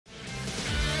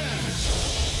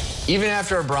Even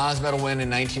after a bronze medal win in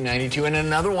 1992 and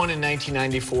another one in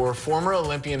 1994, former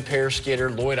Olympian pair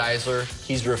skater Lloyd Eisler,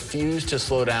 he's refused to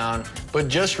slow down, but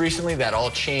just recently that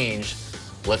all changed.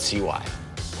 Let's see why.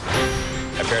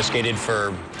 I pair skated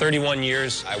for 31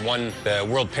 years. I won the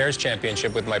World Pairs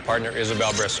Championship with my partner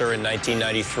Isabelle Brasseur in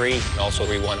 1993. Also,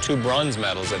 we won 2 bronze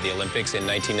medals at the Olympics in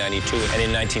 1992 and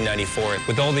in 1994.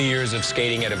 With all the years of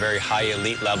skating at a very high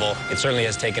elite level, it certainly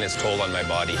has taken its toll on my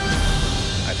body.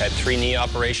 I've had 3 knee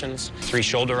operations, 3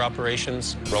 shoulder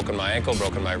operations, broken my ankle,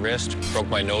 broken my wrist, broke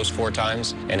my nose 4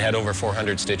 times, and had over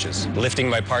 400 stitches. Lifting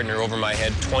my partner over my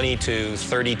head 20 to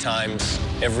 30 times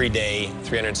every day,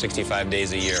 365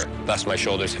 days a year. Thus, my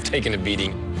shoulders have taken a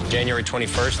beating. January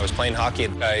 21st, I was playing hockey.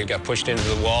 I got pushed into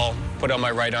the wall, put on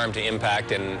my right arm to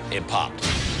impact, and it popped.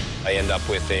 I end up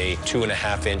with a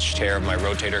 2.5-inch tear of my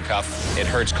rotator cuff. It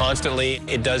hurts constantly.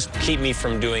 It does keep me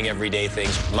from doing everyday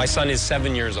things. My son is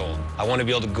 7 years old. I want to be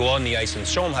able to go on the ice and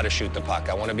show him how to shoot the puck.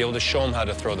 I want to be able to show him how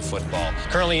to throw the football.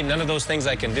 Currently, none of those things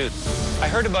I can do. I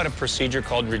heard about a procedure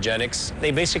called Regenexx. They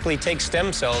basically take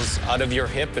stem cells out of your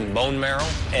hip and bone marrow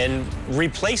and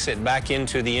replace it back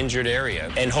into the injured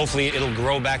area. And hopefully it'll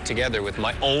grow back together with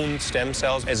my own stem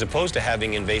cells as opposed to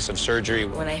having invasive surgery.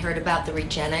 When I heard about the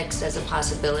Regenexx as a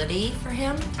possibility for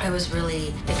him, I was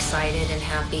really excited and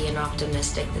happy and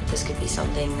optimistic that this could be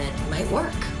something that might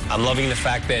work. I'm loving the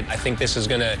fact that I think this is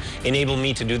going to enable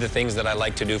me to do the things that I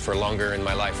like to do for longer in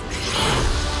my life.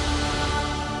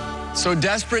 So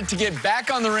desperate to get back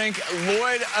on the rink,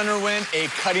 Lloyd underwent a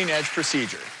cutting-edge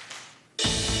procedure.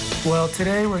 Well,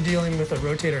 today we're dealing with a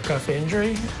rotator cuff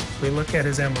injury. We look at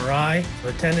his MRI.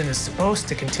 The tendon is supposed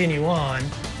to continue on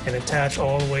and attach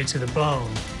all the way to the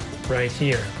bone right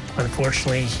here.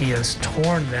 Unfortunately, he has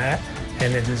torn that,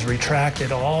 and it is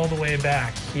retracted all the way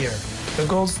back here. The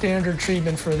gold standard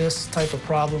treatment for this type of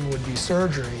problem would be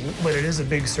surgery, but it is a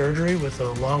big surgery with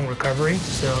a long recovery,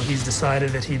 so he's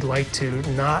decided that he'd like to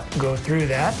not go through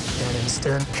that and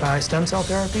instead try stem cell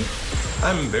therapy.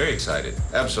 I'm very excited.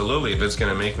 Absolutely. If it's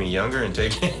going to make me younger and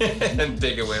take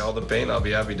away all the pain, I'll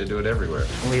be happy to do it everywhere.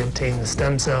 We obtain the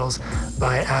stem cells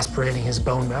by aspirating his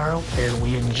bone marrow, and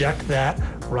we inject that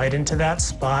right into that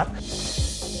spot.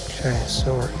 Okay,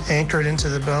 so we're anchored into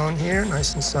the bone here,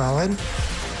 nice and solid.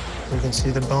 You can see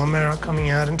the bone marrow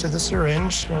coming out into the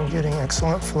syringe. We're getting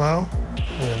excellent flow.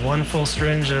 We have 1 full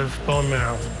syringe of bone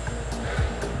marrow.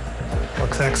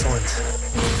 Looks excellent.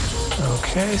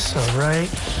 Okay, so right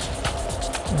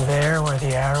there where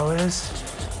the arrow is,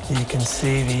 you can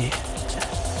see the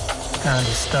kind of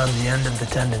the stub, the end of the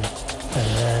tendon. And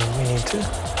then we need to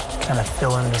kind of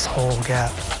fill in this whole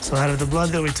gap. So out of the blood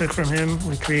that we took from him,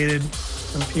 we created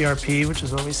some PRP, which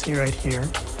is what we see right here.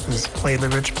 This is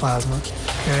platelet-rich plasma.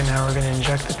 Okay, now we're going to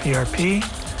inject the PRP.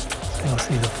 You'll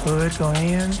see the fluid going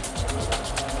in.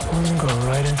 We're going to go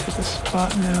right into the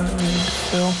spot now that we need to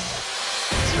fill.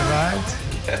 Survived.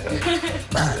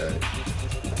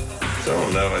 So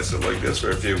now I sit like this for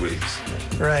a few weeks.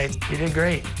 Right, you did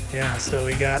great. Yeah, so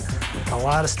we got a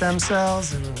lot of stem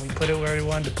cells, and we put it where we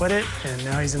wanted to put it, and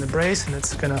now he's in the brace, and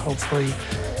it's going to hopefully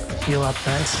heal up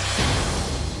nice.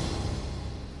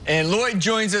 And Lloyd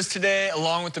joins us today,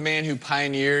 along with the man who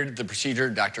pioneered the procedure,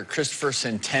 Dr. Christopher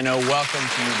Centeno. Welcome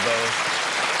to you both.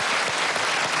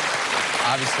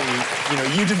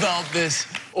 Obviously, you developed this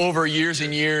over years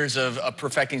and years of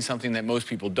perfecting something that most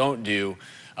people don't do,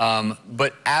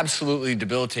 but absolutely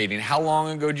debilitating. How long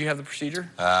ago did you have the procedure?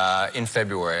 In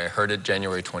February. I heard it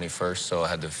January 21st, so I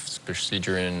had the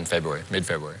procedure in February,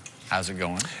 mid-February. How's it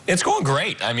going? It's going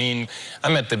great. I mean,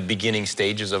 I'm at the beginning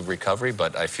stages of recovery,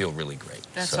 but I feel really great.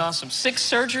 That's awesome. 6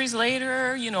 surgeries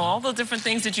later, all the different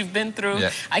things that you've been through.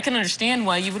 Yeah. I can understand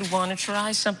why you would want to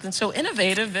try something so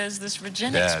innovative as this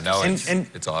Regenexx. Yeah, no,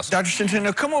 it's awesome. Dr.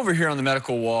 Centeno, come over here on the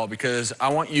medical wall, because I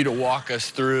want you to walk us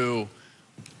through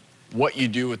what you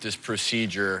do with this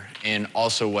procedure and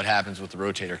also what happens with the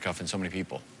rotator cuff in so many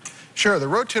people. Sure. The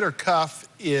rotator cuff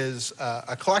is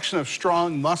a collection of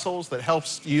strong muscles that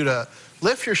helps you to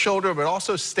lift your shoulder, but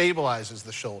also stabilizes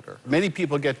the shoulder. Many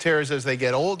people get tears as they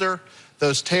get older.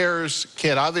 Those tears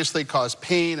can obviously cause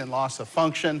pain and loss of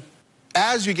function.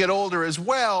 As you get older as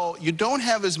well, you don't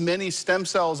have as many stem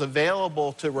cells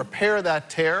available to repair that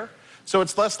tear, so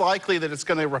it's less likely that it's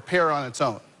going to repair on its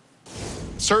own.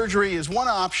 Surgery is one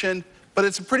option, but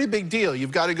it's a pretty big deal.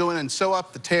 You've got to go in and sew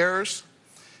up the tears.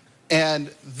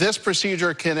 And this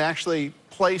procedure can actually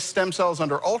place stem cells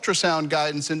under ultrasound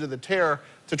guidance into the tear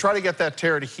to try to get that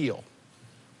tear to heal.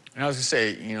 And I was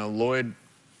going to say, Lloyd,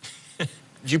 did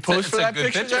you pose for that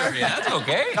picture there? Yeah, that's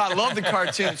okay. I love the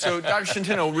cartoon. So, Dr.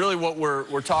 Centeno, really what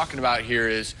we're talking about here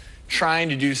is trying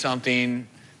to do something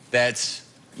that's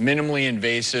minimally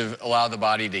invasive, allow the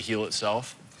body to heal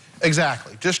itself?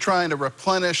 Exactly. Just trying to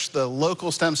replenish the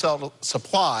local stem cell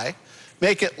supply,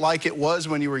 make it like it was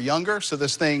when you were younger, so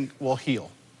this thing will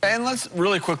heal. And let's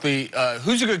really quickly,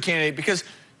 who's a good candidate? Because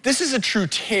this is a true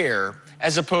tear,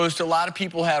 as opposed to a lot of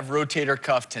people have rotator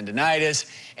cuff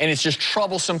tendonitis, and it's just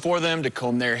troublesome for them to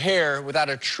comb their hair without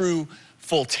a true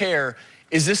full tear.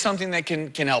 Is this something that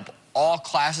can help all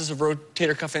classes of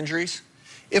rotator cuff injuries?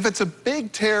 If it's a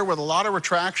big tear with a lot of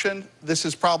retraction, this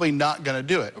is probably not going to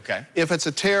do it. Okay. If it's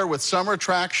a tear with some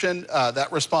retraction,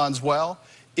 that responds well.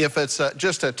 If it's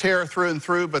just a tear through and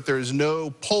through, but there's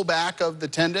no pullback of the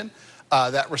tendon,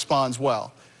 that responds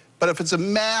well. But if it's a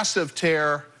massive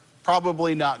tear,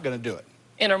 probably not going to do it.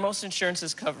 And are most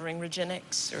insurances covering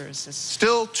Regenexx, or is this...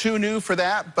 Still too new for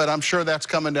that, but I'm sure that's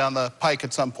coming down the pike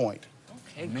at some point.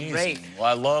 Okay, Amazing. great. Well,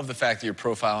 I love the fact that you're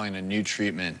profiling a new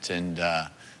treatment, and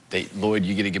Lloyd,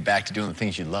 you get to get back to doing the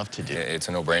things you love to do. Yeah, it's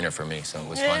a no-brainer for me, so it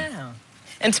was fun.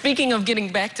 And speaking of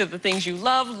getting back to the things you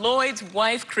love, Lloyd's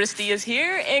wife, Christy, is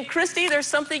here. And Christy, there's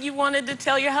something you wanted to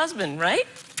tell your husband, right?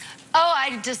 Oh,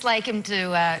 I'd just like him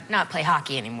to not play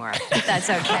hockey anymore, if that's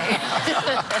okay.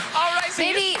 All right, so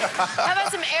maybe, how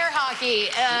about some air hockey,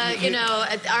 you know,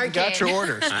 at the arcade? Got your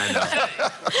orders. I know.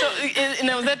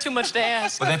 So, is that too much to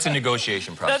ask? Well, that's a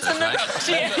negotiation process, That's a right?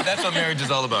 negotiation. That's what marriage is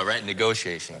all about, right?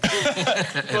 Negotiation.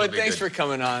 Lloyd, thanks for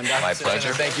coming on. My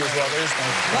pleasure. Thank you as well. There's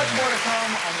much more to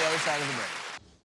come on the other side of the break.